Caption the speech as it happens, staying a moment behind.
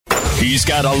He's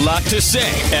got a lot to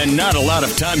say and not a lot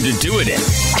of time to do it in.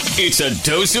 It's a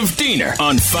dose of Diener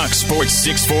on Fox Sports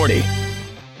 640.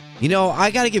 You know,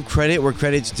 I got to give credit where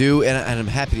credit's due, and I'm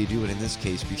happy to do it in this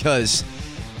case because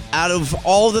out of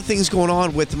all the things going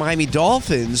on with the Miami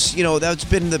Dolphins, you know, that's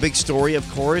been the big story,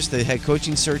 of course, the head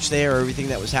coaching search there, everything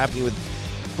that was happening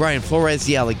with Brian Flores,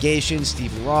 the allegations,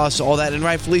 Stephen Ross, all that, and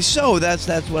rightfully so. That's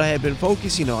what I had been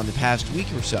focusing on the past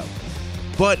week or so.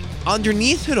 But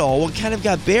underneath it all, what kind of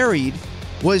got buried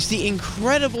was the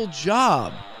incredible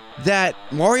job that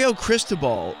Mario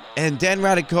Cristobal and Dan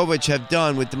Radakovich have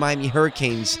done with the Miami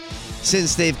Hurricanes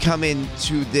since they've come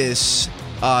into this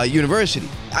university.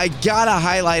 I gotta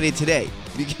highlight it today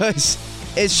because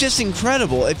it's just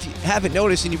incredible. If you haven't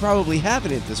noticed, and you probably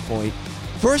haven't at this point,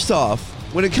 first off,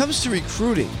 when it comes to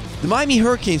recruiting, the Miami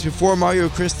Hurricanes, before Mario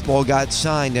Cristobal got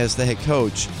signed as the head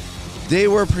coach, they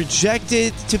were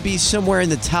projected to be somewhere in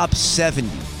the top 70.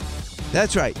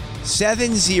 That's right,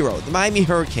 7-0. The Miami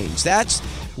Hurricanes. That's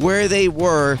where they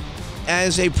were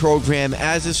as a program,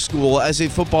 as a school, as a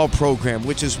football program,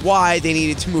 which is why they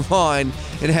needed to move on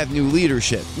and have new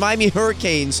leadership. Miami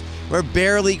Hurricanes were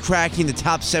barely cracking the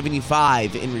top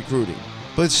 75 in recruiting.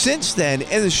 But since then,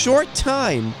 in the short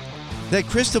time that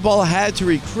Cristobal had to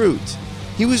recruit,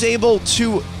 he was able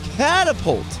to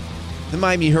catapult the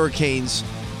Miami Hurricanes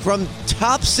from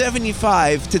top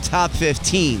 75 to top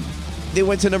 15. They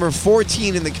went to number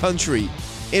 14 in the country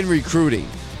in recruiting.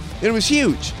 It was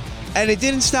huge. And it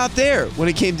didn't stop there when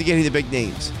it came to getting the big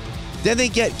names. Then they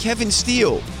get Kevin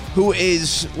Steele, who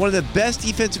is one of the best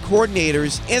defensive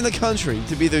coordinators in the country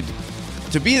to be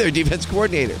their defense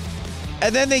coordinator.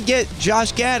 And then they get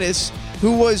Josh Gaddis,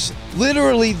 who was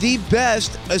literally the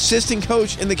best assistant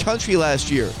coach in the country last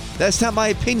year. That's not my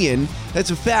opinion. That's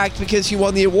a fact because he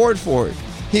won the award for it.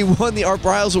 He won the Art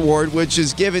Briles Award, which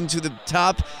is given to the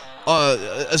top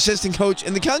assistant coach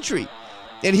in the country.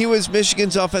 And he was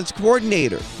Michigan's offensive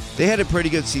coordinator. They had a pretty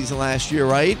good season last year,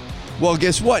 right? Well,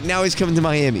 guess what? Now he's coming to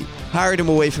Miami. Hired him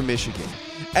away from Michigan.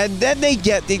 And then they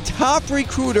get the top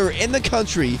recruiter in the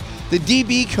country, the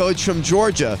DB coach from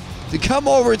Georgia, to come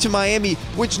over to Miami,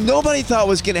 which nobody thought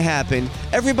was going to happen.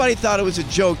 Everybody thought it was a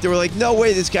joke. They were like, no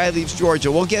way this guy leaves Georgia.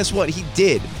 Well, guess what? He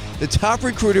did. The top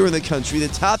recruiter in the country, the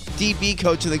top DB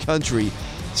coach in the country,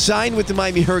 signed with the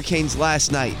Miami Hurricanes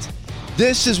last night.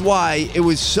 This is why it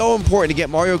was so important to get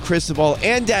Mario Cristobal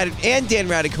and Dan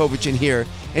Radakovich in here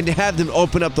and to have them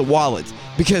open up the wallet.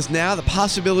 Because now the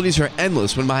possibilities are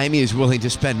endless when Miami is willing to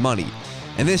spend money.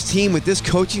 And this team with this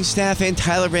coaching staff and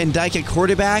Tyler Van Dyke at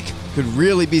quarterback could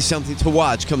really be something to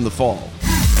watch come the fall.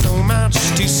 So much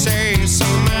to say, so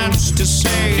much to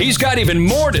say. He's got even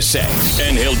more to say,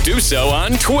 and he'll do so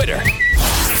on Twitter.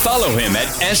 Follow him at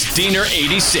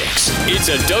SDiener86. It's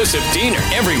a dose of Diener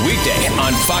every weekday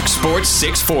on Fox Sports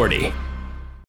 640.